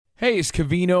Hey, it's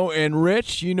Cavino and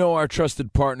Rich. You know our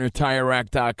trusted partner,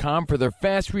 TireRack.com, for their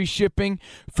fast reshipping,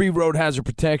 free road hazard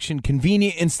protection,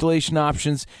 convenient installation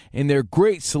options, and their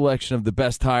great selection of the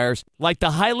best tires, like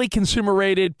the highly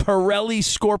consumer-rated Pirelli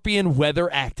Scorpion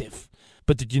Weather Active.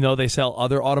 But did you know they sell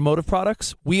other automotive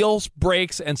products? Wheels,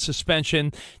 brakes, and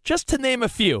suspension, just to name a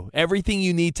few. Everything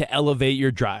you need to elevate your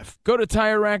drive. Go to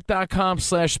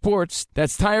TireRack.com/sports.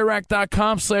 That's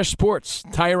TireRack.com/sports.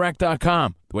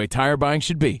 TireRack.com, the way tire buying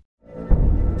should be.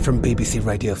 From BBC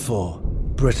Radio 4,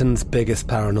 Britain's biggest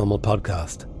paranormal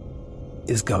podcast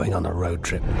is going on a road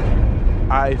trip.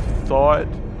 I thought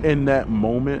in that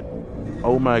moment,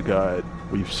 oh my God,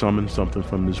 we've summoned something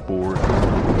from this board.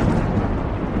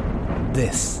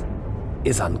 This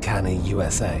is Uncanny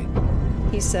USA.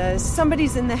 He says,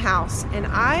 somebody's in the house, and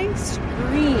I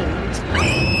screamed.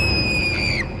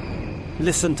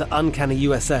 Listen to Uncanny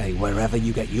USA wherever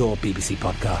you get your BBC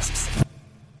podcasts,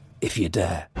 if you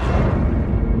dare.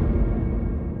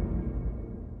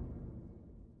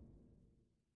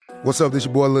 What's up, this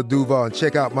your boy Lil Duval, and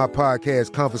check out my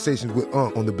podcast, Conversations with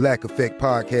Unc, on the Black Effect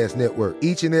Podcast Network.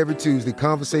 Each and every Tuesday,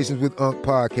 Conversations with Unc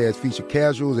podcast feature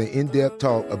casuals and in-depth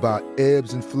talk about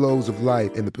ebbs and flows of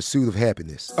life and the pursuit of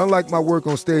happiness. Unlike my work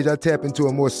on stage, I tap into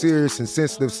a more serious and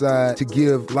sensitive side to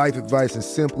give life advice and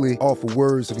simply offer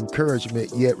words of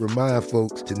encouragement, yet remind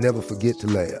folks to never forget to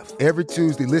laugh. Every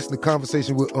Tuesday, listen to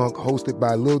Conversations with Unc, hosted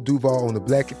by Lil Duval on the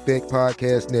Black Effect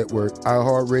Podcast Network,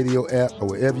 iHeartRadio app, or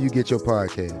wherever you get your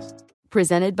podcasts.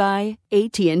 Presented by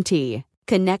AT&T.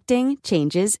 Connecting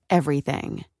changes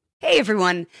everything. Hey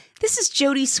everyone, this is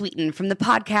Jodie Sweetin from the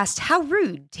podcast How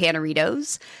Rude,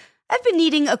 Tanneritos. I've been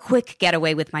needing a quick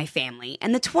getaway with my family,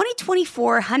 and the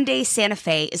 2024 Hyundai Santa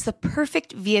Fe is the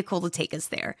perfect vehicle to take us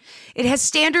there. It has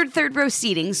standard third-row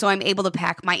seating, so I'm able to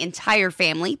pack my entire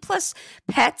family, plus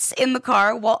pets, in the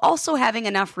car, while also having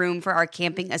enough room for our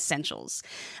camping essentials.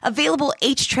 Available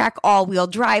H-Track all-wheel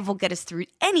drive will get us through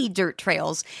any dirt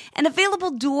trails, and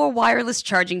available dual wireless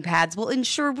charging pads will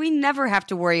ensure we never have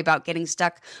to worry about getting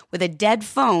stuck with a dead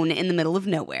phone in the middle of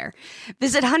nowhere.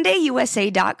 Visit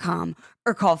HyundaiUSA.com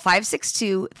or call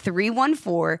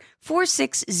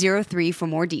 562-314-4603 for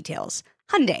more details.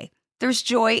 Hyundai, there's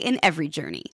joy in every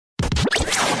journey.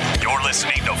 You're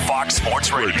listening to Fox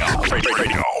Sports Radio.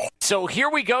 So here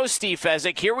we go, Steve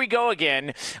Fezzik. Here we go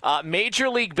again. Major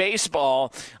League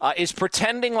Baseball is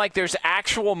pretending like there's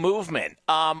actual movement.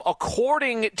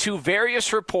 According to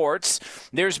various reports,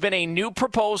 there's been a new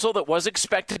proposal that was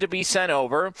expected to be sent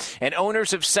over, and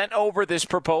owners have sent over this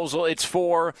proposal. It's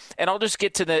for, and I'll just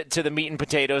get to the meat and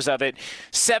potatoes of it,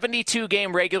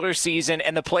 72-game regular season,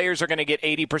 and the players are going to get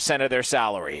 80% of their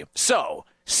salary. So,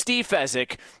 Steve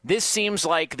Fezzik, this seems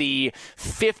like the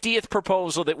 50th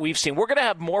proposal that we've seen. We're going to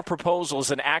have more proposals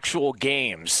than actual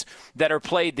games that are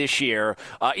played this year.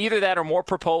 Either that or more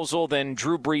proposal than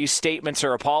Drew Brees' statements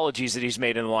or apologies that he's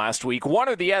made in the last week. One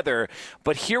or the other.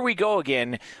 But here we go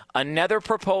again. Another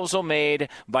proposal made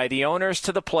by the owners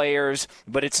to the players,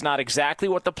 but it's not exactly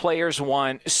what the players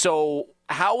want. So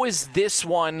how is this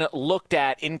one looked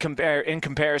at in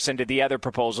comparison to the other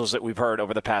proposals that we've heard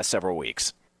over the past several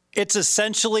weeks? It's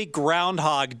essentially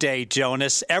Groundhog Day,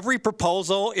 Jonas. Every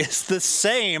proposal is the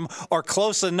same or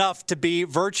close enough to be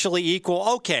virtually equal.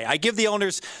 Okay, I give the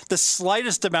owners the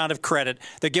slightest amount of credit.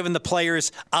 They're giving the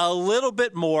players a little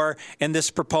bit more in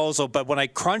this proposal. But when I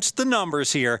crunch the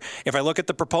numbers here, if I look at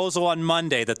the proposal on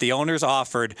Monday that the owners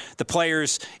offered, the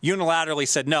players unilaterally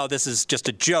said, no, this is just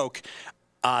a joke.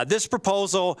 This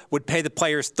proposal would pay the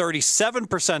players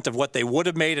 37% of what they would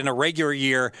have made in a regular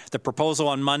year. The proposal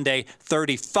on Monday,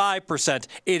 35%.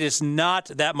 It is not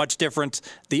that much different.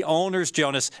 The owners,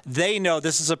 Jonas, they know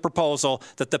this is a proposal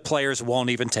that the players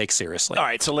won't even take seriously. All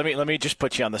right, so let me just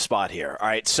put you on the spot here. All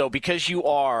right, so because you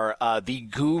are the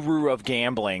guru of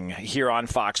gambling here on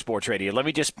Fox Sports Radio, I'm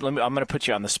going to put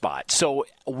you on the spot. So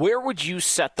where would you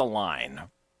set the line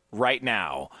right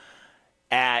now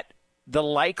at the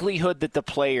likelihood that the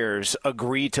players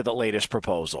agree to the latest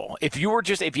proposal? If you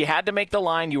had to make the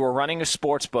line, you were running a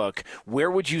sports book,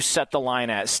 where would you set the line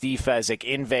at, Steve Fezzik,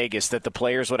 in Vegas, that the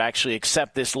players would actually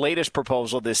accept this latest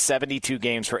proposal, this 72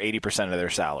 games for 80% of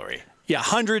their salary? Yeah,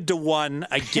 100 to 1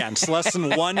 against, less than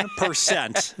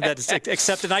 1% that is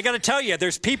accepted. And I got to tell you,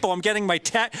 there's people. I'm getting my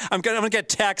I'm going to get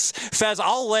texts. Fez,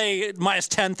 I'll lay minus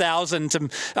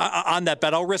 10,000 on that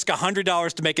bet. I'll risk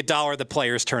 $100 to make $1. The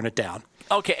players turn it down.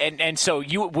 Okay, and so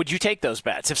would you take those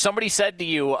bets? If somebody said to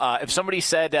you,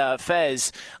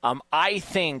 Fez, I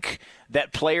think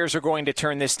that players are going to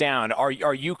turn this down,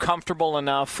 are you comfortable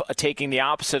enough taking the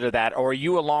opposite of that, or are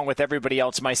you, along with everybody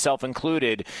else, myself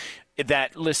included,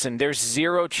 that, listen, there's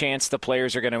zero chance the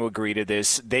players are going to agree to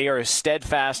this. They are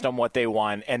steadfast on what they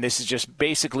want, and this is just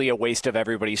basically a waste of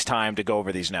everybody's time to go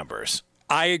over these numbers.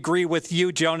 I agree with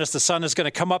you, Jonas. The sun is going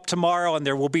to come up tomorrow, and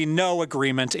there will be no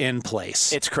agreement in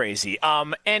place. It's crazy.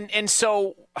 And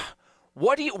so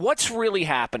what's really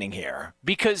happening here?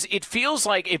 Because it feels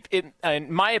like,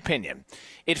 in my opinion,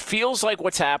 it feels like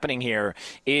what's happening here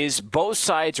is both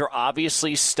sides are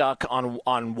obviously stuck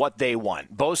on what they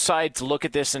want. Both sides look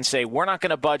at this and say, we're not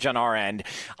going to budge on our end.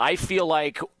 I feel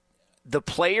like the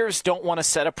players don't want to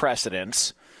set a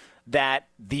precedence that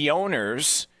the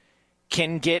owners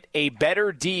can get a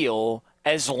better deal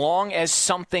as long as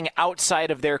something outside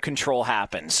of their control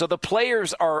happens. So the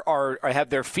players have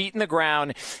their feet in the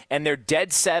ground and they're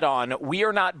dead set on, we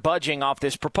are not budging off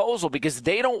this proposal, because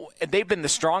they've been the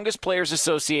strongest players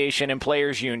association and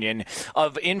players union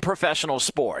in professional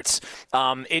sports.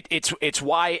 It's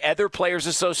why other players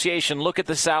association look at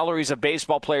the salaries of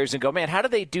baseball players and go, man, how do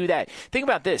they do that? Think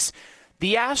about this.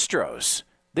 The Astros,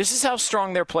 this is how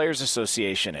strong their players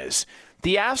association is.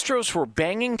 The Astros were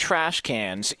banging trash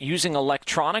cans using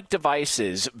electronic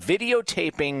devices,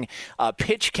 videotaping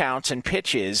pitch counts and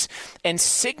pitches, and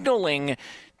signaling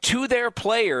to their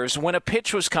players when a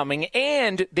pitch was coming,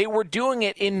 and they were doing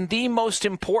it in the most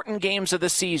important games of the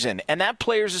season. And that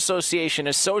Players Association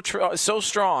is so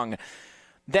strong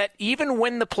that even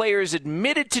when the players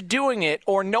admitted to doing it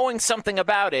or knowing something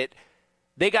about it,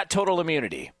 they got total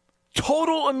immunity.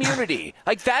 Total immunity.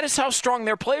 Like, that is how strong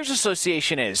their Players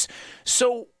Association is.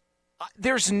 So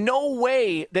there's no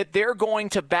way that they're going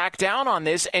to back down on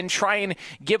this and try and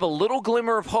give a little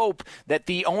glimmer of hope that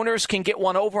the owners can get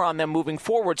one over on them moving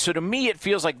forward. So to me, it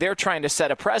feels like they're trying to set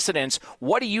a precedence.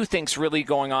 What do you think's really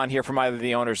going on here from either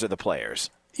the owners or the players?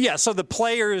 Yeah, so the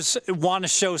players want to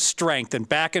show strength. And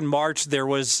back in March, there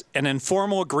was an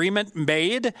informal agreement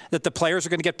made that the players are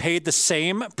going to get paid the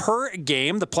same per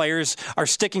game. The players are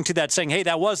sticking to that, saying, hey,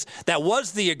 that was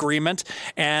the agreement.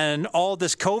 And all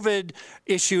this COVID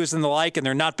issues and the like, and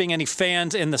there not being any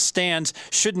fans in the stands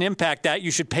shouldn't impact that.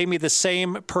 You should pay me the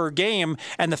same per game.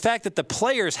 And the fact that the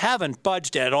players haven't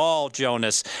budged at all,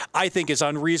 Jonas, I think is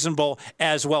unreasonable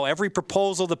as well. Every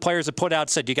proposal the players have put out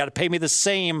said, you got to pay me the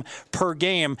same per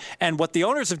game. And what the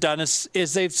owners have done is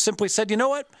they've simply said, you know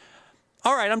what?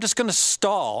 All right, I'm just going to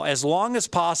stall as long as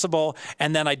possible,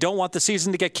 and then I don't want the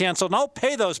season to get canceled. And I'll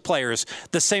pay those players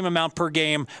the same amount per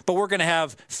game, but we're going to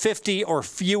have 50 or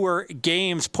fewer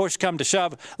games. Push come to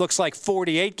shove, looks like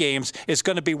 48 games is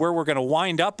going to be where we're going to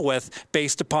wind up with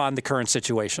based upon the current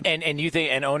situation. And you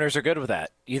think, and owners are good with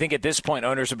that? You think at this point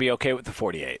owners would be okay with the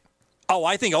 48? Oh,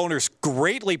 I think owners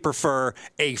greatly prefer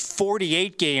a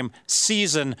 48-game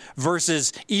season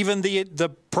versus even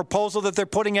the proposal that they're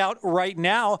putting out right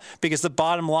now, because the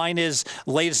bottom line is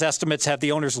latest estimates have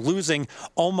the owners losing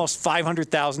almost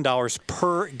 $500,000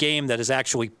 per game that is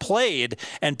actually played.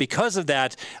 And because of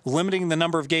that, limiting the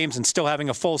number of games and still having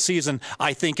a full season,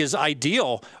 I think is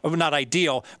ideal. Not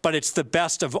ideal, but it's the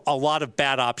best of a lot of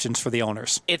bad options for the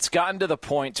owners. It's gotten to the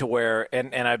point to where,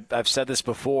 and I've said this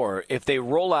before, if they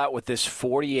roll out with this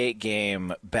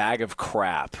 48-game bag of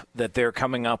crap that they're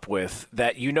coming up with,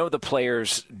 that the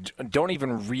players don't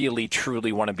even really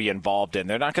truly want to be involved in.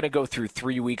 They're not going to go through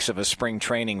 3 weeks of a spring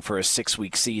training for a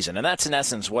 6-week season, and that's in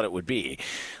essence what it would be.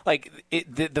 Like,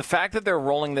 the fact that they're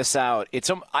rolling this out,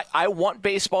 I want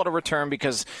baseball to return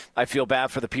because I feel bad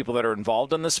for the people that are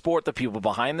involved in the sport, the people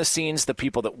behind the scenes, the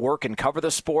people that work and cover the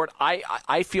sport.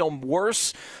 I feel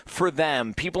worse for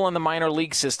them, people in the minor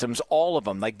league systems, all of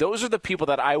them. Like, those are the people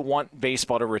that I want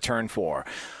baseball to return for.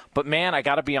 But, man, I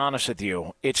got to be honest with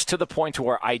you. It's to the point to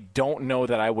where I don't know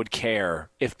that I would care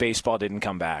if baseball didn't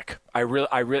come back. I really,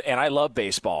 and I love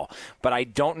baseball, but I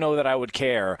don't know that I would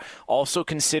care. Also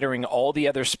considering all the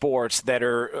other sports that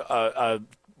are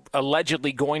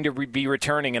allegedly going to be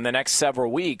returning in the next several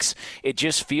weeks, it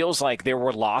just feels like there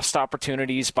were lost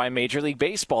opportunities by Major League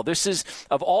Baseball. This is,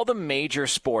 of all the major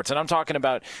sports, and I'm talking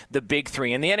about the big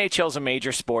three, and the NHL is a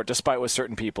major sport, despite what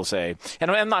certain people say.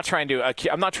 And I'm not trying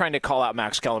to call out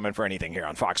Max Kellerman for anything here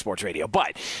on Fox Sports Radio,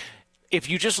 but if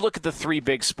you just look at the three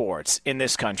big sports in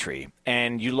this country,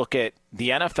 and you look at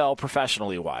the NFL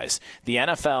professionally wise, the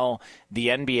NFL, the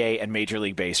NBA, and Major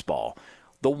League Baseball,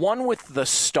 the one with the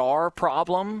star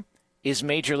problem is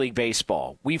Major League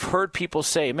Baseball. We've heard people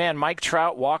say, man, Mike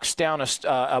Trout walks down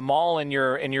a mall in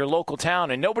your local town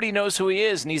and nobody knows who he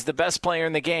is and he's the best player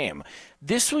in the game.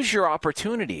 This was your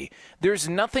opportunity. There's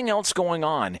nothing else going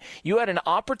on. You had an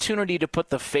opportunity to put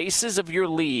the faces of your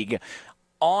league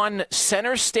on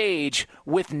center stage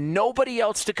with nobody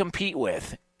else to compete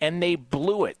with. and they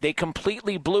blew it. They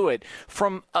completely blew it.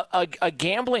 From a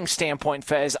gambling standpoint,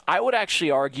 Fez, I would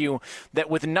actually argue that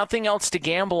with nothing else to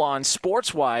gamble on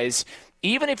sports-wise,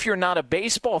 even if you're not a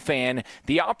baseball fan,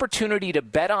 the opportunity to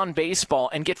bet on baseball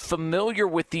and get familiar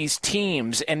with these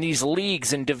teams and these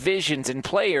leagues and divisions and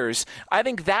players, I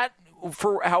think that,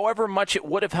 for however much it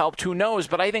would have helped, who knows,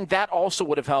 but I think that also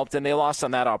would have helped, and they lost on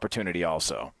that opportunity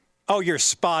also. Oh, you're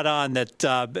spot on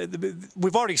that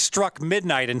we've already struck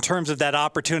midnight in terms of that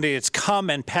opportunity. It's come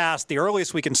and passed. The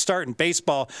earliest we can start in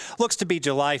baseball looks to be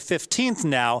July 15th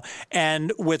now.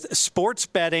 And with sports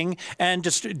betting and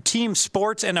just team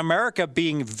sports in America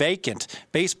being vacant,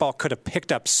 baseball could have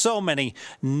picked up so many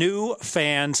new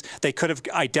fans. They could have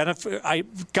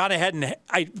gone ahead and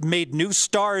made new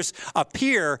stars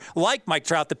appear like Mike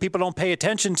Trout that people don't pay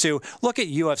attention to. Look at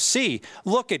UFC.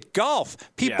 Look at golf.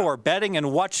 People are betting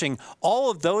and watching all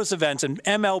of those events, and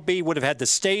MLB would have had the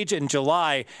stage in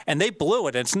July, and they blew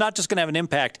it. And it's not just going to have an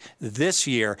impact this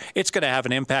year. It's going to have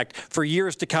an impact for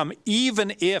years to come,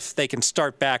 even if they can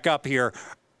start back up here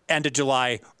end of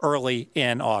July, early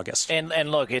in August. And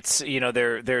look, it's,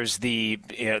 there's the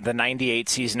 98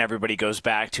 season everybody goes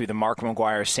back to, the Mark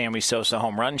McGwire, Sammy Sosa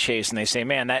home run chase, and they say,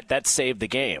 man, that saved the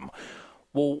game.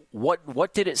 Well,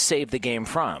 what did it save the game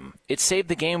from? It saved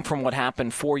the game from what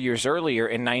happened 4 years earlier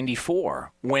in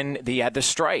 '94 when they had the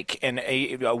strike and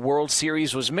a World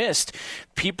Series was missed.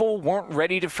 People weren't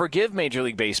ready to forgive Major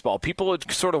League Baseball. People had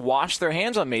sort of washed their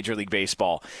hands on Major League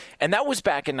Baseball. And that was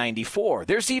back in '94.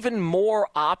 There's even more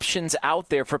options out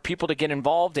there for people to get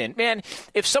involved in. Man,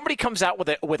 if somebody comes out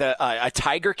with a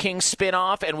Tiger King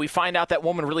spinoff and we find out that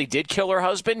woman really did kill her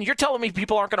husband, you're telling me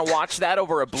people aren't going to watch that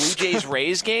over a Blue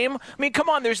Jays-Rays game? I mean, come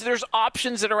on, there's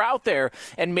options that are out there,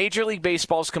 and Major League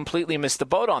Baseball's completely missed the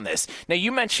boat on this. Now,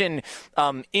 you mentioned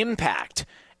impact.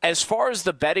 As far as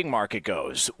the betting market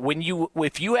goes,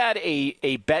 if you had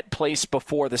a bet placed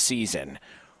before the season,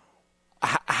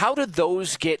 how did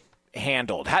those get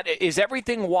handled? Is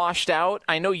everything washed out?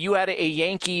 I know you had a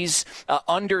Yankees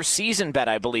under season bet,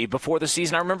 I believe, before the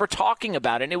season. I remember talking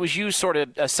about it, and it was you sort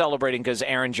of celebrating because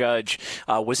Aaron Judge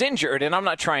was injured. And I'm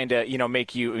not trying to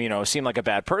make you seem like a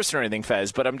bad person or anything,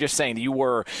 Fez, but I'm just saying that you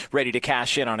were ready to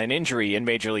cash in on an injury in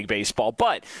Major League Baseball.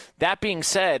 But that being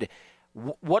said,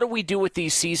 what do we do with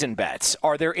these season bets?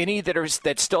 Are there any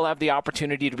that still have the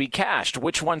opportunity to be cashed?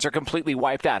 Which ones are completely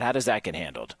wiped out? How does that get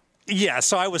handled? Yeah,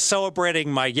 so I was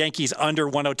celebrating my Yankees under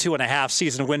 102.5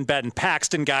 season win bet, and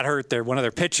Paxton got hurt. They're one of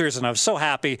their pitchers, and I was so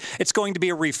happy. It's going to be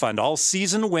a refund. All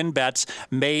season win bets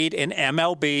made in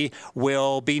MLB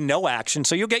will be no action,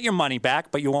 so you'll get your money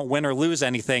back, but you won't win or lose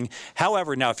anything.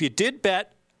 However, now, if you did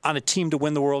bet on a team to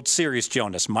win the World Series,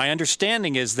 Jonas, my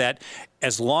understanding is that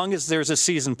as long as there's a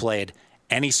season played,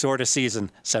 any sort of season,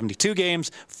 72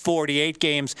 games, 48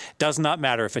 games, does not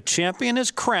matter. If a champion is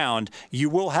crowned, you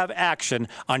will have action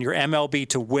on your MLB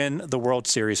to win the World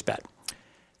Series bet.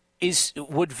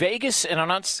 Would Vegas, and I'm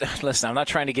not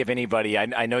trying to give anybody,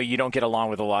 I know you don't get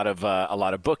along with a lot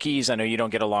of bookies. I know you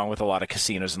don't get along with a lot of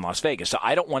casinos in Las Vegas, so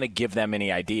I don't want to give them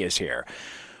any ideas here.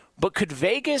 But could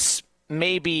Vegas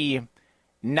maybe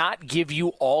not give you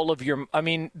all of your,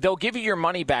 they'll give you your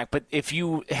money back, but if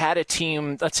you had a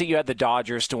team, let's say you had the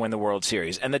Dodgers to win the World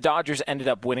Series, and the Dodgers ended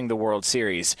up winning the World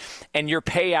Series, and your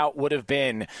payout would have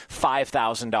been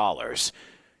 $5,000.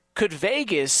 Could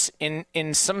Vegas,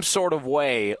 in some sort of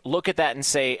way, look at that and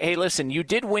say, hey, listen, you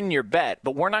did win your bet,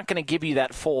 but we're not going to give you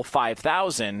that full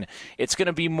 $5,000. It's going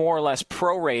to be more or less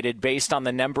prorated based on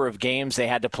the number of games they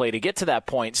had to play to get to that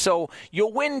point. So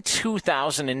you'll win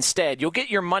 $2,000 instead. You'll get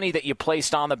your money that you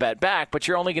placed on the bet back, but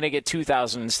you're only going to get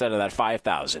 $2,000 instead of that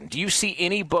 $5,000. Do you see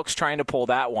any books trying to pull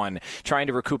that one, trying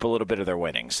to recoup a little bit of their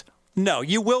winnings? No,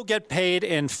 you will get paid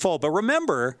in full. But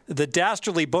remember, the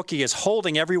Dastardly bookie is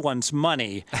holding everyone's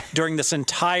money during this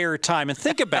entire time. And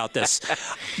think about this.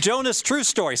 Jonas, true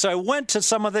story. So I went to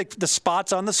some of the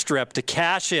spots on the Strip to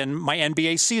cash in my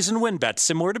NBA season win bets,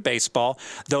 similar to baseball.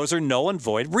 Those are null and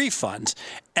void refunds.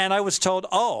 And I was told,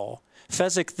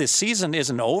 Fezzik, this season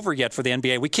isn't over yet for the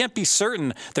NBA. We can't be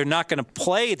certain they're not going to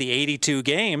play the 82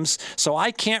 games, so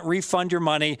I can't refund your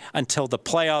money until the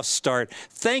playoffs start.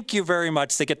 Thank you very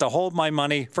much. They get to hold my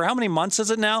money for how many months is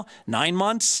it now? 9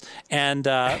 months? And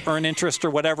earn interest or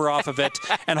whatever off of it.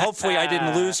 And hopefully I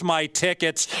didn't lose my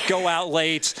tickets, go out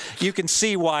late. You can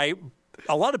see why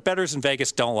a lot of bettors in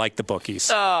Vegas don't like the bookies.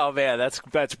 Oh man,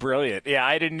 that's brilliant. Yeah,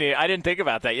 I didn't think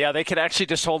about that. Yeah, they could actually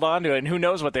just hold on to it, and who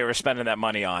knows what they were spending that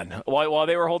money on. While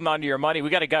they were holding on to your money, we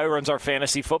got a guy who runs our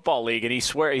fantasy football league, and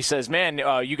he says, man,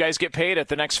 you guys get paid at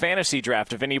the next fantasy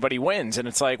draft if anybody wins. And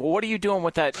it's like, well, what are you doing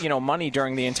with that money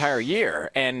during the entire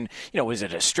year? And is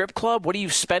it a strip club? What are you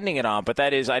spending it on? But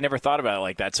that is, I never thought about it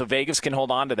like that. So Vegas can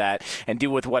hold on to that and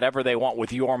do with whatever they want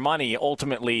with your money.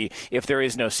 Ultimately, if there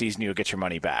is no season, you'll get your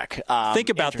money back. Think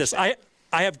about this. I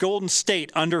have Golden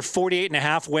State under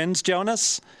 48.5 wins,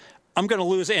 Jonas. I'm going to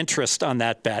lose interest on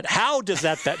that bet. How does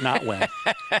that bet not win?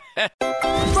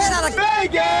 Straight out of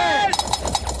Vegas!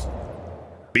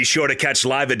 Be sure to catch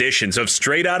live editions of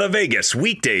Straight Out of Vegas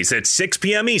weekdays at 6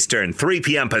 p.m. Eastern, 3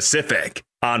 p.m. Pacific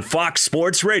on Fox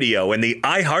Sports Radio and the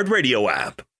iHeartRadio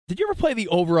app. Did you ever play the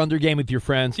over-under game with your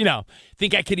friends?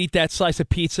 Think I could eat that slice of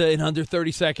pizza in under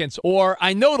 30 seconds? Or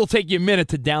I know it'll take you a minute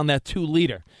to down that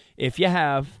 2-liter. If you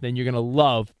have, then you're going to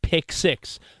love Pick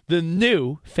 6, the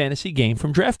new fantasy game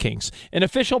from DraftKings, an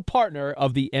official partner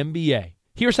of the NBA.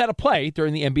 Here's how to play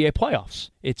during the NBA playoffs.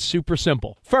 It's super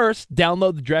simple. First,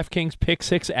 download the DraftKings Pick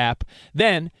 6 app.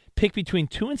 Then, pick between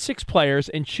 2 and 6 players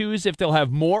and choose if they'll have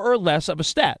more or less of a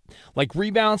stat, like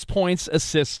rebounds, points,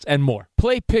 assists, and more.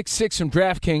 Play Pick 6 from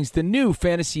DraftKings, the new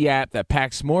fantasy app that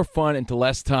packs more fun into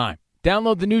less time.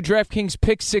 Download the new DraftKings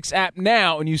Pick 6 app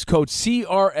now and use code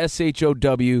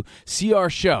CRSHOW,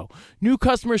 CRSHOW. New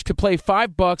customers could play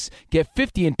 $5, get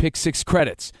 50 in Pick 6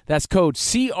 credits. That's code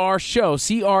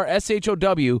CRSHOW,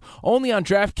 CRSHOW, only on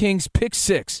DraftKings Pick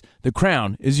 6. The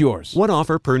crown is yours. One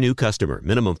offer per new customer.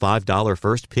 Minimum $5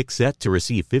 first pick set to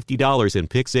receive $50 in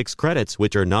Pick 6 credits,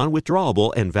 which are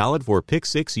non-withdrawable and valid for Pick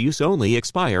 6 use only.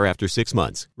 Expire after 6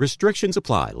 months. Restrictions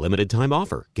apply. Limited time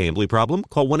offer. Gambling problem?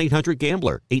 Call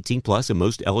 1-800-GAMBLER. 18 plus in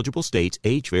most eligible states.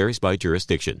 Age varies by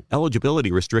jurisdiction.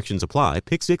 Eligibility restrictions apply.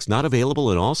 Pick 6 not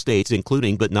available in all states,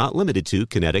 including but not limited to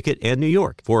Connecticut and New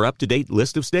York. For up-to-date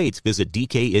list of states, visit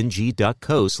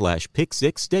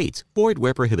dkng.co/pick6states. Void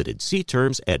where prohibited. See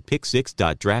terms at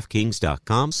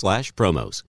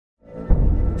pick6.draftkings.com/promos.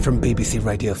 From BBC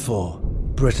Radio 4,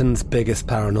 Britain's biggest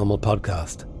paranormal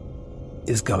podcast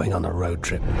is going on a road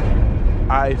trip.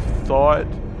 I thought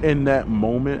in that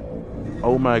moment,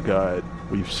 oh my God,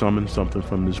 we've summoned something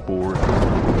from this board.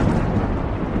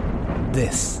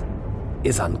 This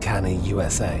is Uncanny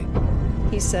USA.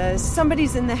 He says,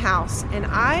 somebody's in the house, and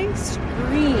I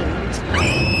screamed.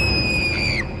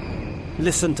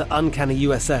 Listen to Uncanny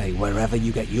USA wherever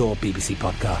you get your BBC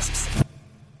podcasts,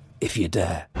 if you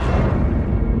dare.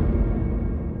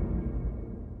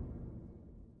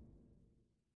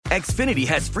 Xfinity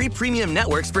has free premium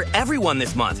networks for everyone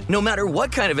this month, no matter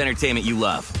what kind of entertainment you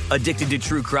love. Addicted to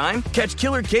true crime? Catch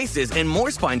killer cases and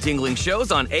more spine-tingling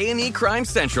shows on A&E Crime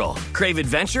Central. Crave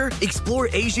adventure? Explore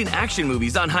Asian action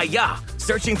movies on Hi-YAH.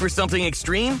 Searching for something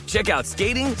extreme? Check out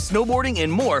skating, snowboarding,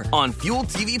 and more on Fuel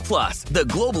TV Plus, the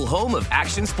global home of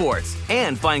action sports.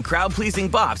 And find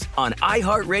crowd-pleasing bops on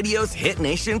iHeartRadio's Hit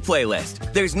Nation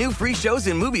playlist. There's new free shows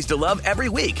and movies to love every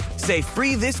week. Say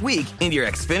free this week in your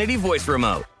Xfinity voice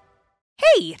remote.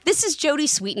 Hey, this is Jodie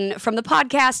Sweetin from the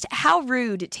podcast How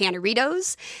Rude,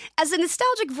 Tanneritos. As a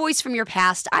nostalgic voice from your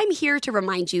past, I'm here to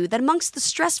remind you that amongst the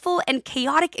stressful and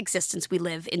chaotic existence we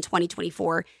live in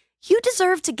 2024, you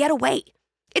deserve to get away.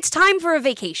 It's time for a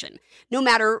vacation, no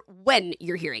matter when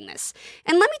you're hearing this.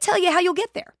 And let me tell you how you'll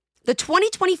get there. The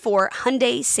 2024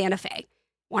 Hyundai Santa Fe.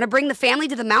 Want to bring the family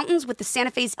to the mountains with the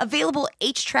Santa Fe's available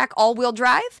H-Track all-wheel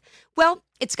drive? Well,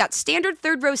 it's got standard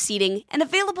third-row seating and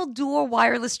available dual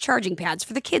wireless charging pads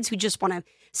for the kids who just want to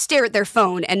stare at their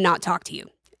phone and not talk to you.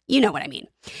 You know what I mean.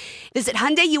 Visit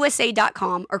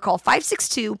HyundaiUSA.com or call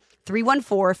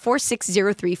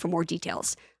 562-314-4603 for more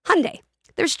details. Hyundai,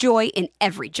 there's joy in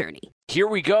every journey. Here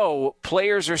we go.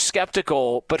 Players are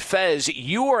skeptical, but Fez,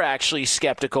 you are actually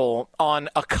skeptical on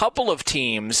a couple of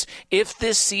teams. If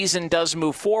this season does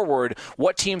move forward,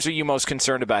 what teams are you most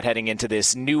concerned about heading into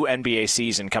this new NBA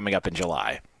season coming up in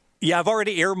July? Yeah, I've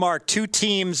already earmarked 2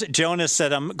 teams, Jonas,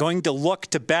 that I'm going to look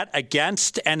to bet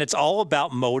against, and it's all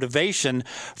about motivation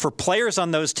for players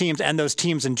on those teams and those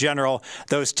teams in general.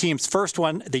 Those teams, first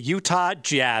one, the Utah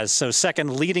Jazz. So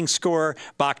second leading scorer,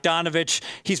 Bogdanović.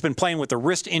 He's been playing with a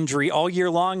wrist injury all year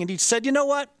long, and he said, you know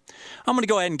what? I'm going to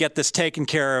go ahead and get this taken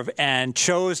care of, and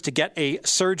chose to get a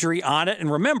surgery on it.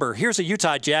 And remember, here's a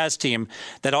Utah Jazz team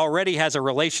that already has a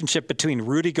relationship between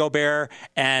Rudy Gobert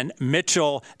and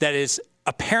Mitchell that is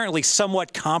apparently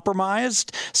somewhat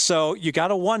compromised. So you got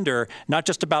to wonder, not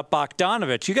just about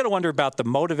Bogdanovich, you got to wonder about the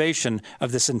motivation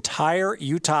of this entire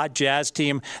Utah Jazz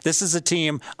team. This is a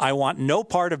team I want no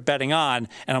part of betting on,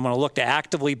 and I'm going to look to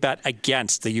actively bet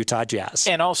against the Utah Jazz.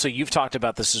 And also, you've talked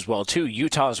about this as well, too.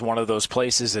 Utah is one of those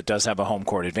places that does have a home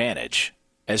court advantage.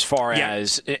 As far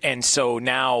as, and so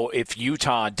now if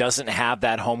Utah doesn't have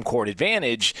that home court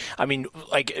advantage, I mean,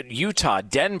 like Utah,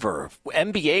 Denver,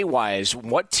 NBA-wise,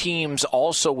 what teams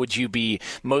also would you be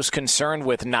most concerned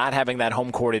with not having that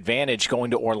home court advantage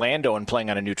going to Orlando and playing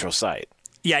on a neutral site?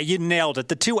 Yeah, you nailed it.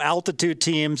 The two altitude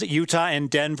teams, Utah and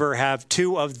Denver, have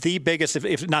two of the biggest,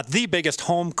 if not the biggest,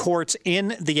 home courts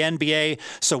in the NBA.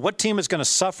 So what team is going to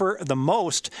suffer the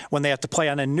most when they have to play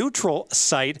on a neutral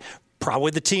site?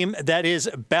 Probably the team that is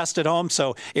best at home.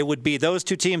 So it would be those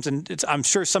two teams. And I'm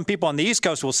sure some people on the East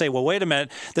Coast will say, well, wait a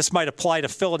minute, this might apply to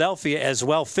Philadelphia as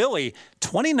well. Philly,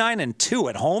 29-2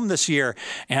 at home this year,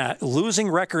 losing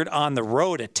record on the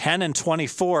road at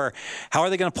 10-24. How are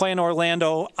they going to play in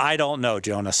Orlando? I don't know,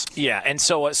 Jonas. Yeah, and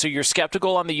so you're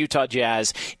skeptical on the Utah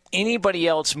Jazz. Anybody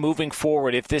else moving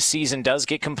forward, if this season does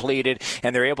get completed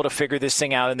and they're able to figure this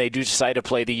thing out and they do decide to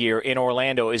play the year in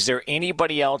Orlando, is there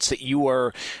anybody else that you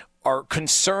are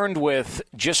concerned with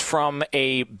just from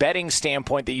a betting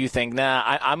standpoint that you think,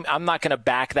 I'm not going to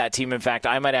back that team. In fact,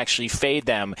 I might actually fade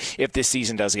them if this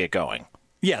season does get going?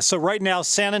 Yeah, so right now,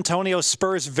 San Antonio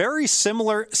Spurs, very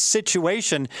similar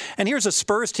situation. And here's a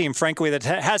Spurs team, frankly, that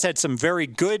has had some very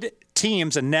good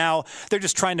teams, and now they're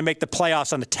just trying to make the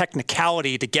playoffs on a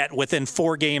technicality to get within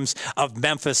 4 games of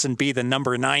Memphis and be the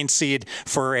number 9 seed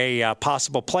for a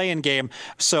possible play-in game.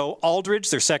 So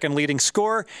Aldridge, their second leading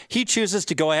scorer, he chooses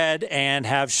to go ahead and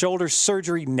have shoulder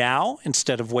surgery now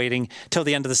instead of waiting till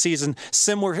the end of the season.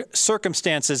 Similar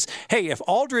circumstances. Hey, if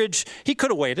Aldridge, he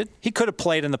could have waited. He could have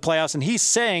played in the playoffs, and he's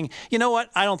saying, you know what,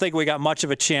 I don't think we got much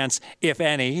of a chance, if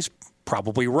any. He's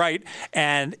probably right.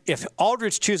 And if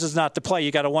Aldridge chooses not to play,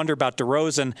 you got to wonder about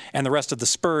DeRozan and the rest of the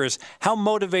Spurs. How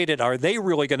motivated are they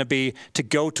really going to be to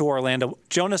go to Orlando?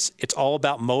 Jonas, it's all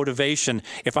about motivation.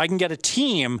 If I can get a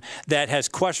team that has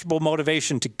questionable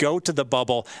motivation to go to the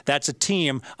bubble, that's a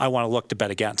team I want to look to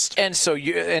bet against. And so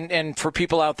you and for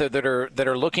people out there that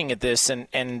are looking at this,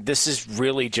 and this is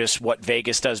really just what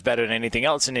Vegas does better than anything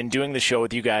else. And in doing the show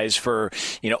with you guys for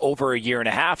over a year and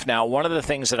a half now, one of the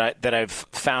things that I've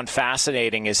found fascinating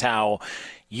is how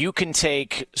you can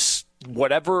take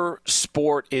whatever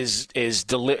sport is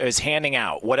handing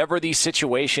out, whatever the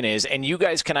situation is, and you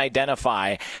guys can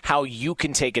identify how you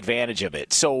can take advantage of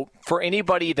it. So for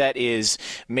anybody that is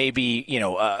maybe,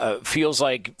 feels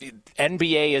like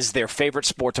NBA is their favorite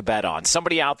sport to bet on,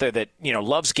 somebody out there that,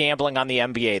 loves gambling on the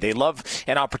NBA, they love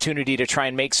an opportunity to try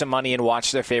and make some money and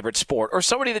watch their favorite sport, or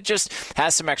somebody that just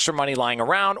has some extra money lying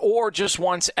around or just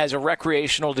wants as a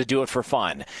recreational to do it for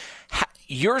fun.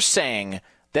 You're saying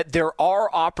that there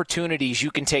are opportunities you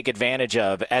can take advantage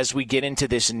of as we get into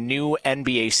this new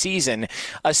NBA season,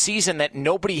 a season that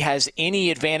nobody has any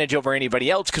advantage over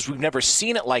anybody else because we've never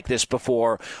seen it like this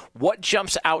before. What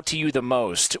jumps out to you the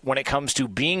most when it comes to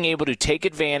being able to take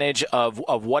advantage of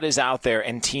what is out there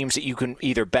and teams that you can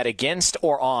either bet against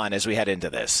or on as we head into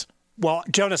this? Well,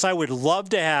 Jonas, I would love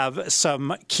to have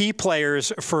some key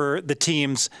players for the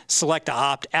teams select to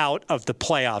opt out of the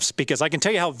playoffs, because I can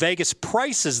tell you how Vegas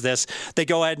prices this. They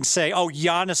go ahead and say, oh,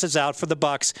 Giannis is out for the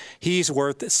Bucks. He's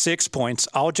worth 6 points.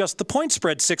 I'll adjust the point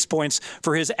spread 6 points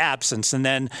for his absence. And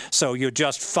then so you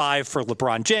adjust 5 for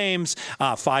LeBron James,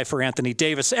 5 for Anthony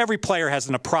Davis. Every player has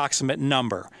an approximate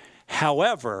number.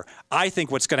 However, I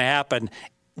think what's going to happen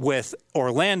with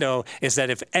Orlando is that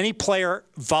if any player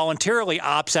voluntarily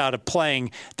opts out of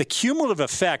playing, the cumulative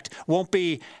effect won't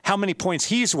be how many points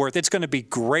he's worth. It's going to be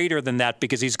greater than that,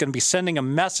 because he's going to be sending a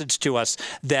message to us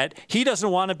that he doesn't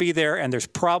want to be there, and there's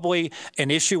probably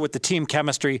an issue with the team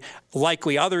chemistry.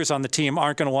 Likely others on the team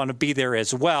aren't going to want to be there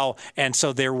as well, and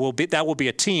so that will be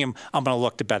a team I'm going to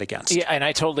look to bet against. Yeah, and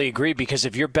I totally agree, because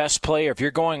if your best player,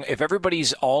 if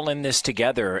everybody's all in this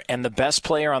together and the best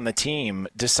player on the team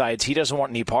decides he doesn't want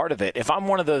any part of it, if I'm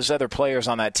one of those other players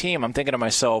on that team, I'm thinking to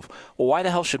myself, well, why the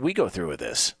hell should we go through with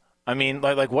this? I mean,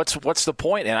 like what's the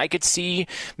point? And I could see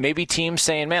maybe teams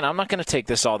saying, man, I'm not going to take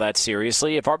this all that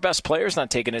seriously. If our best player's not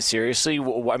taking it seriously,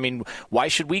 I mean, why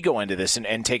should we go into this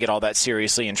and take it all that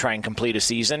seriously and try and complete a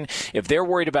season? If they're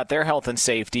worried about their health and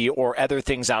safety or other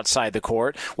things outside the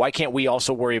court, why can't we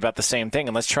also worry about the same thing?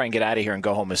 And let's try and get out of here and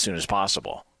go home as soon as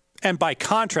possible. And by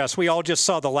contrast, we all just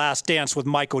saw The Last Dance with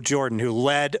Michael Jordan, who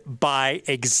led by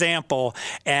example.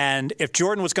 And if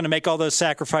Jordan was going to make all those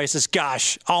sacrifices,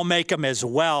 gosh, I'll make them as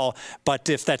well. But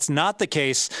if that's not the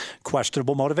case,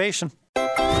 questionable motivation.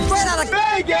 Straight out of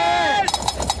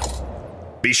Vegas!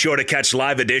 Be sure to catch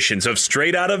live editions of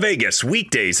Straight Outta Vegas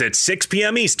weekdays at 6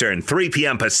 p.m. Eastern, 3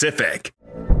 p.m. Pacific.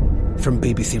 From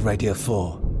BBC Radio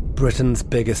 4, Britain's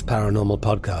biggest paranormal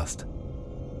podcast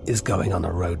is going on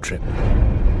a road trip.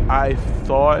 I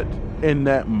thought in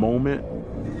that moment,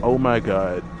 oh my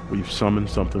God, we've summoned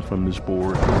something from this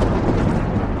board.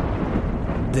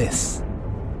 This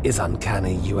is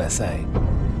Uncanny USA.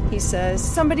 He says,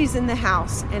 somebody's in the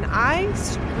house, and I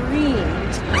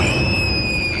screamed.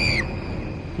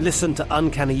 Listen to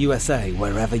Uncanny USA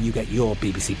wherever you get your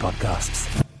BBC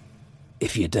podcasts,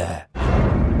 if you dare.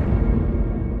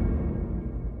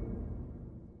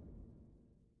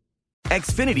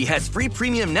 Xfinity has free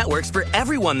premium networks for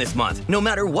everyone this month, no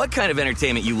matter what kind of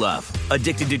entertainment you love.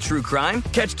 Addicted to true crime?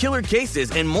 Catch killer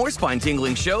cases and more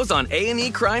spine-tingling shows on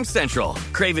A&E Crime Central.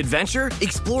 Crave adventure?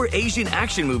 Explore Asian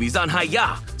action movies on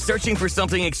Hi-YAH. Searching for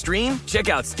something extreme? Check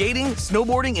out skating,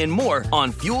 snowboarding, and more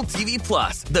on Fuel TV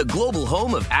Plus, the global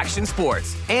home of action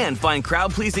sports. And find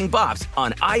crowd-pleasing bops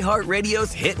on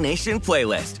iHeartRadio's Hit Nation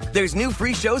playlist. There's new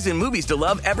free shows and movies to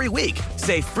love every week.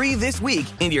 Say free this week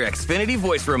in your Xfinity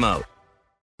voice remote.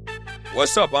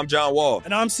 What's up? I'm John Wall.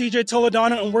 And I'm CJ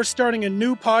Toledano, and we're starting a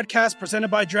new podcast presented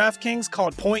by DraftKings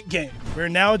called Point Game. We're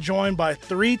now joined by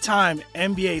three-time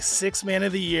NBA Sixth Man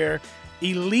of the Year,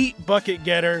 elite bucket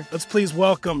getter. Let's please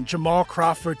welcome Jamal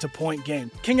Crawford to Point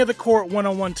Game. King of the Court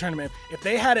one-on-one tournament. If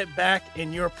they had it back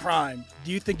in your prime,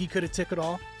 do you think you could have took it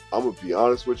all? I'm going to be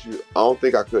honest with you. I don't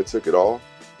think I could have took it all,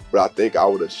 but I think I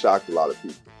would have shocked a lot of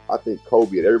people. I think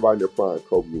Kobe and everybody in their prime,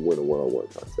 Kobe would win a one-on-one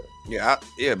contest.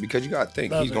 Yeah, because you got to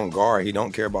think. He's going to guard. He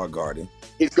don't care about guarding.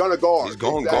 He's going to guard. He's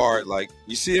going to guard. Like,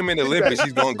 you see him in the Olympics,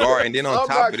 he's going to guard. And then on top of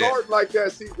that. I'm not guarding like that,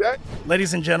 CJ.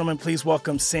 Ladies and gentlemen, please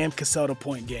welcome Sam Cassell to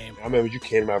Point Game. I remember you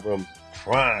came out from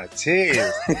prime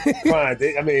 10.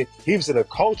 I mean, he was in a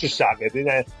culture shock. And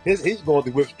then he's going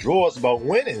through withdrawals about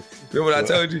winning. Remember what I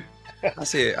told you? I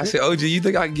said, OG, you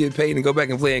think I can get paid and go back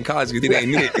and play in college because it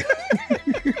ain't it?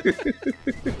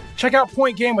 Check out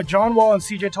Point Game with John Wall and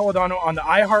CJ Toledano on the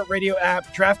iHeartRadio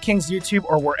app, DraftKings YouTube,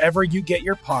 or wherever you get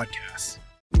your podcasts.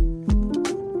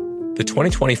 The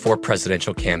 2024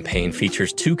 presidential campaign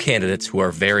features two candidates who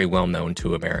are very well known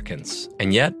to Americans.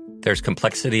 And yet, there's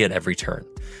complexity at every turn.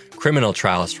 Criminal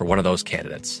trials for one of those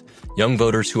candidates. Young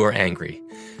voters who are angry.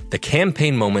 The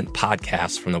Campaign Moment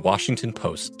podcast from the Washington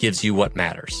Post gives you what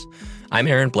matters. I'm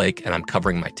Aaron Blake, and I'm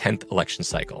covering my 10th election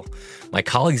cycle. My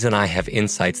colleagues and I have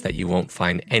insights that you won't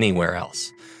find anywhere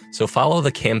else. So follow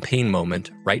the Campaign Moment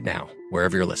right now,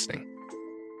 wherever you're listening.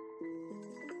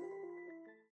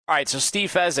 All right, so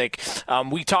Steve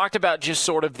Fezzik, we talked about just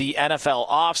sort of the NFL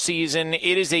offseason.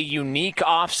 It is a unique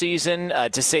offseason,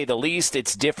 to say the least.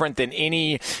 It's different than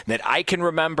any that I can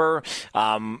remember.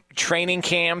 Training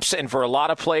camps, and for a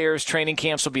lot of players, training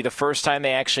camps will be the first time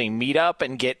they actually meet up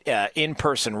and get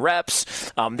in-person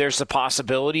reps. There's a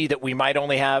possibility that we might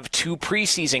only have 2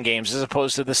 preseason games as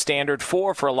opposed to the standard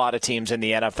 4 for a lot of teams in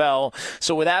the NFL.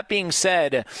 So with that being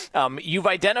said, you've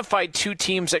identified 2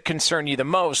 teams that concern you the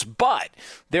most, but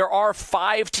there are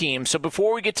 5 teams. So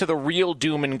before we get to the real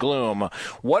doom and gloom,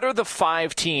 what are the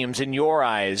 5 teams in your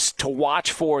eyes to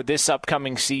watch for this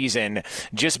upcoming season,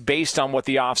 just based on what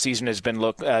the offseason has been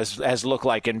looked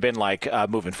like and been like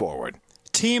moving forward?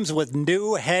 Teams with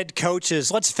new head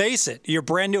coaches. Let's face it, you're a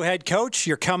brand new head coach.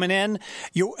 You're coming in.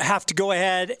 You have to go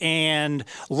ahead and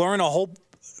learn a whole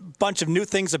bunch of new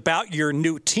things about your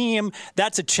new team.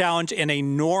 That's a challenge in a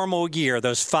normal year.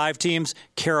 Those 5 teams: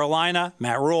 Carolina,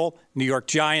 Matt Rule; New York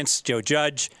Giants, Joe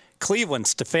Judge; Cleveland,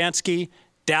 Stefanski;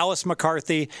 Dallas,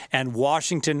 McCarthy; and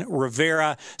Washington,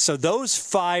 Rivera. So those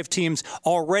 5 teams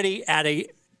already at a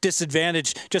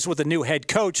disadvantage just with a new head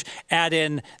coach. Add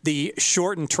in the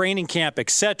shortened training camp,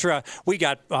 etc. We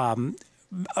got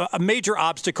major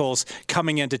obstacles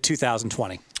coming into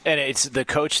 2020. And it's the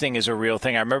coach thing is a real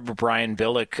thing. I remember Brian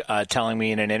Billick telling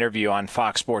me in an interview on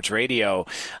Fox Sports Radio,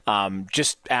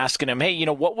 just asking him, hey,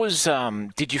 what was,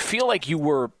 did you feel like you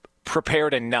were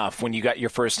prepared enough when you got your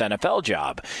first NFL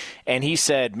job? And he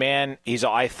said, man,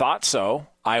 I thought so.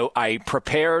 I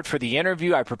prepared for the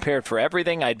interview. I prepared for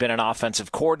everything. I'd been an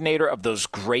offensive coordinator of those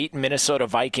great Minnesota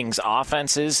Vikings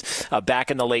offenses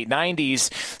back in the late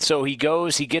 90s. So he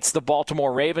gets the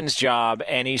Baltimore Ravens job,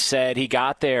 and he said he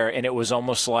got there, and it was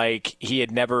almost like he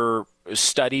had never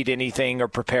studied anything or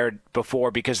prepared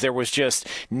before, because there was just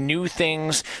new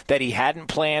things that he hadn't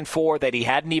planned for, that he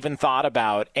hadn't even thought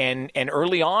about. And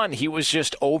early on, he was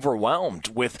just overwhelmed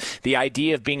with the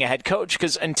idea of being a head coach,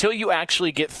 because until you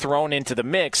actually get thrown into the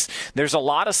mix, there's a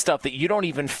lot of stuff that you don't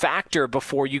even factor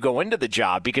before you go into the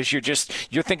job, because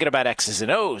you're thinking about X's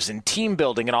and O's and team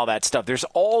building and all that stuff. There's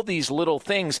all these little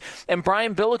things. And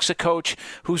Brian Billick's a coach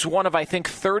who's one of, I think,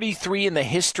 33 in the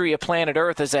history of planet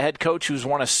Earth as a head coach who's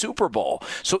won a Super Bowl.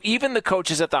 So even the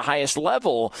coaches at the highest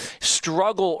level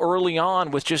struggle early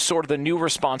on with just sort of the new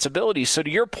responsibilities. So to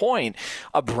your point,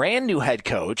 a brand new head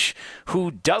coach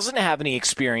who doesn't have any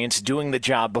experience doing the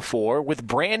job before, with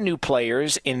brand new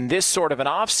players in this sort of an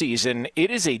offseason,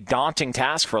 it is a daunting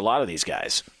task for a lot of these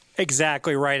guys.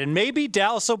 Exactly right. And maybe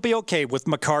Dallas will be okay with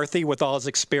McCarthy with all his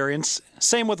experience.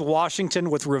 Same with Washington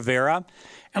with Rivera.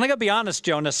 And I got to be honest,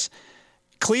 Jonas,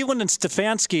 Cleveland and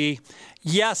Stefanski,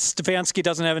 yes, Stefanski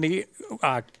doesn't have any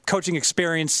coaching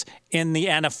experience in the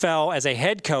NFL as a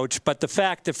head coach, but the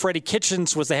fact that Freddie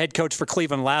Kitchens was the head coach for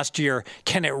Cleveland last year,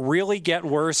 can it really get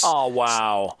worse? Oh,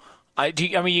 wow. I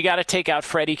mean, you got to take out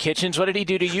Freddie Kitchens. What did he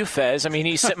do to you, Fez? I mean,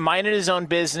 he's minding his own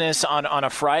business on a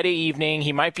Friday evening.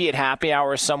 He might be at happy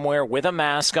hour somewhere with a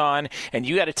mask on, and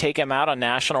you got to take him out on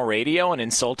national radio and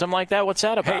insult him like that? What's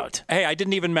that about? Hey, I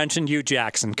didn't even mention Hugh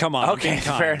Jackson. Come on. Okay,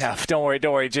 fair enough. Don't worry.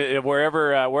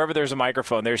 Wherever there's a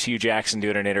microphone, there's Hugh Jackson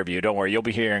doing an interview. Don't worry. You'll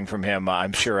be hearing from him,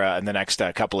 I'm sure, in the next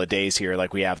couple of days here,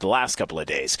 like we have the last couple of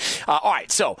days. All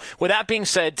right, so with that being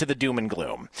said, to the doom and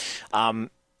gloom.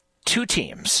 Two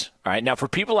teams. All right. Now, for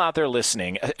people out there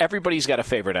listening, everybody's got a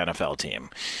favorite NFL team.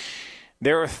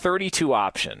 There are 32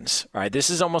 options. All right.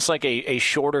 This is almost like a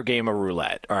shorter game of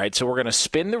roulette. All right. So we're going to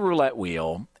spin the roulette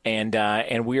wheel, and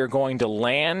we are going to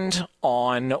land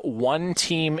on one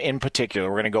team in particular.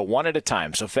 We're going to go one at a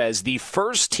time. So, Fez, the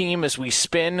first team as we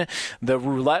spin the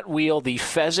roulette wheel, the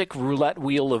Fezzik roulette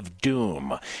wheel of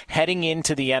doom, heading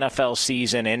into the NFL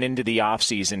season and into the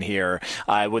offseason here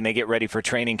when they get ready for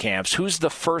training camps. Who's the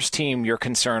first team you're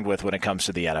concerned with when it comes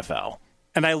to the NFL?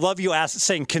 And I love you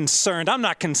saying concerned. I'm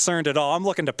not concerned at all. I'm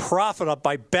looking to profit up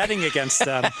by betting against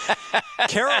them.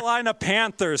 Carolina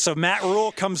Panthers. So Matt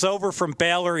Rule comes over from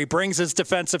Baylor. He brings his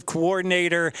defensive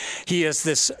coordinator. He is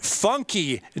this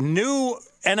funky new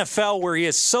NFL where he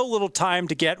has so little time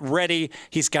to get ready.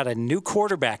 He's got a new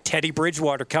quarterback, Teddy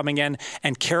Bridgewater, coming in,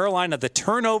 and Carolina, the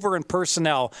turnover in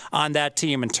personnel on that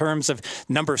team in terms of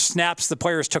number of snaps the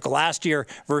players took last year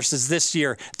versus this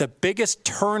year, the biggest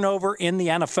turnover in the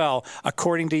NFL,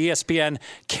 according to ESPN.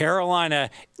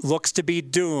 Carolina looks to be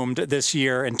doomed this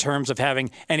year in terms of having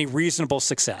any reasonable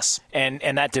success. And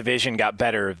that division got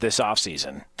better this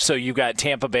offseason. So you got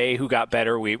Tampa Bay, who got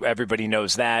better. Everybody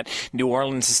knows that. New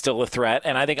Orleans is still a threat.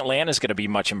 And I think Atlanta's going to be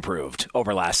much improved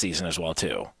over last season as well,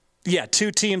 too. Yeah, two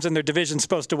teams in their division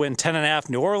supposed to win 10.5.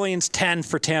 New Orleans, 10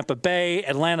 for Tampa Bay.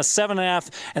 Atlanta,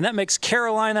 7.5. And that makes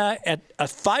Carolina at a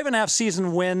 5.5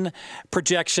 season win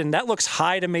projection. That looks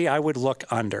high to me. I would look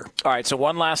under. All right, so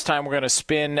one last time we're going to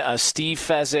spin Steve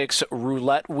Fezzik's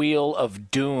roulette wheel of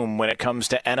doom when it comes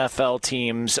to NFL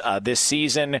teams this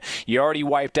season. You already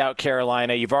wiped out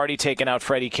Carolina. You've already taken out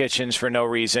Freddie Kitchens for no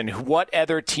reason. What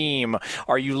other team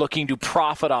are you looking to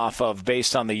profit off of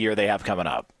based on the year they have coming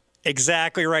up?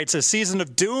 Exactly right. It's a season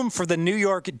of doom for the New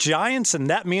York Giants,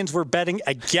 and that means we're betting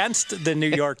against the New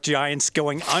York Giants,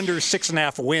 going under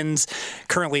 6.5 wins,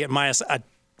 currently at minus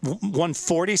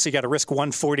 140, so you got to risk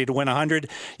 140 to win 100.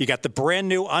 You got the brand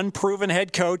new unproven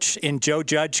head coach in Joe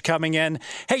Judge coming in.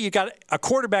 Hey, you got a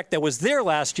quarterback that was there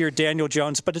last year, Daniel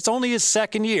Jones, but it's only his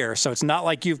second year, so it's not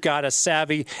like you've got a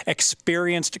savvy,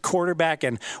 experienced quarterback.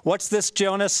 And what's this,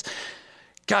 Jonas?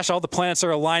 Gosh, all the planets are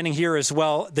aligning here as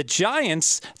well. The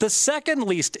Giants, the second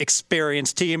least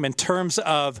experienced team in terms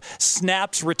of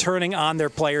snaps returning on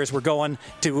their players. We're going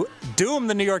to doom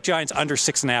the New York Giants under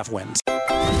 6.5 wins.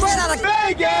 Straight out of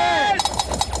Vegas!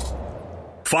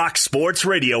 Fox Sports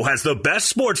Radio has the best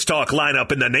sports talk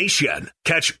lineup in the nation.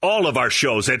 Catch all of our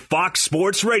shows at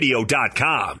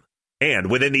foxsportsradio.com. And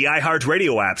within the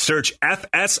iHeartRadio app, search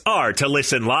FSR to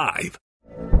listen live.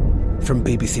 From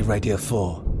BBC Radio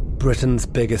 4. Britain's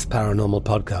biggest paranormal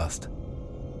podcast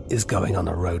is going on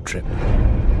a road trip.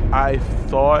 I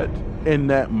thought in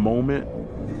that moment,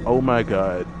 oh my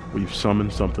God, we've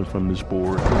summoned something from this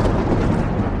board.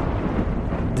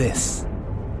 This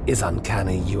is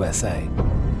Uncanny USA.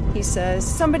 He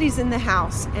says, somebody's in the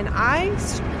house, and I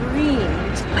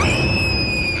screamed.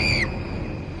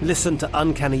 Listen to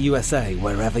Uncanny USA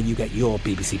wherever you get your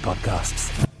BBC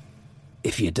podcasts,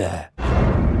 if you dare.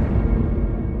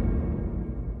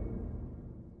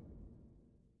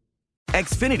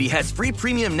 Xfinity has free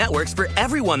premium networks for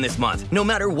everyone this month, no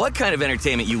matter what kind of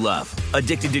entertainment you love.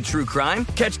 Addicted to true crime?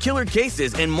 Catch killer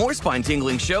cases and more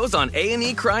spine-tingling shows on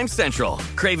A&E Crime Central.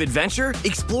 Crave adventure?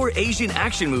 Explore Asian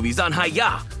action movies on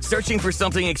Hi-Ya. Searching for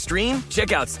something extreme?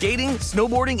 Check out skating,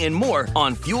 snowboarding, and more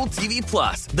on Fuel TV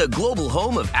Plus, the global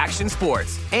home of action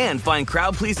sports. And find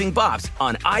crowd-pleasing bops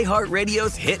on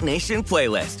iHeartRadio's Hit Nation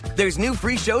playlist. There's new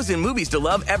free shows and movies to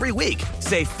love every week.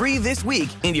 Say free this week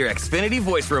in your Xfinity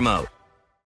voice remote.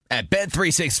 At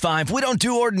Bet365, we don't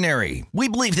do ordinary. We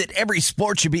believe that every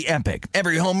sport should be epic.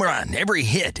 Every home run, every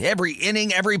hit, every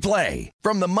inning, every play.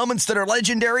 From the moments that are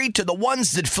legendary to the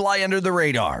ones that fly under the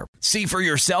radar. See for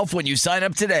yourself when you sign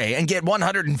up today and get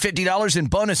 $150 in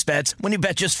bonus bets when you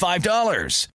bet just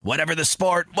 $5. Whatever the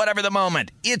sport, whatever the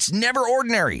moment, it's never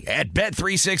ordinary at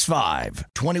Bet365.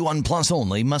 21 plus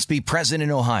only. Must be present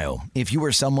in Ohio. If you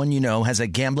or someone you know has a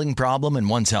gambling problem and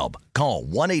wants help, call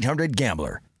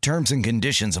 1-800-GAMBLER. Terms and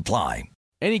conditions apply.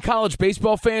 Any college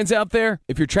baseball fans out there?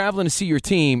 If you're traveling to see your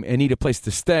team and need a place to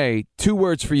stay, 2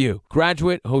 words for you: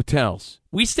 Graduate Hotels.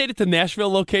 We stayed at the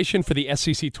Nashville location for the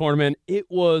SEC tournament. It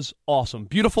was awesome.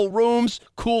 Beautiful rooms,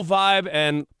 cool vibe,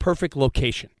 and perfect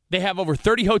location. They have over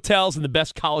 30 hotels in the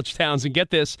best college towns, and get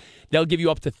this, they'll give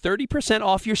you up to 30%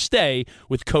 off your stay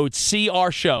with code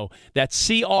CRSHOW. That's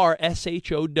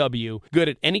CRSHOW. Good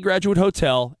at any Graduate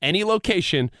Hotel, any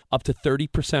location, up to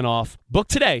 30% off. Book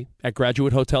today at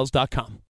graduatehotels.com.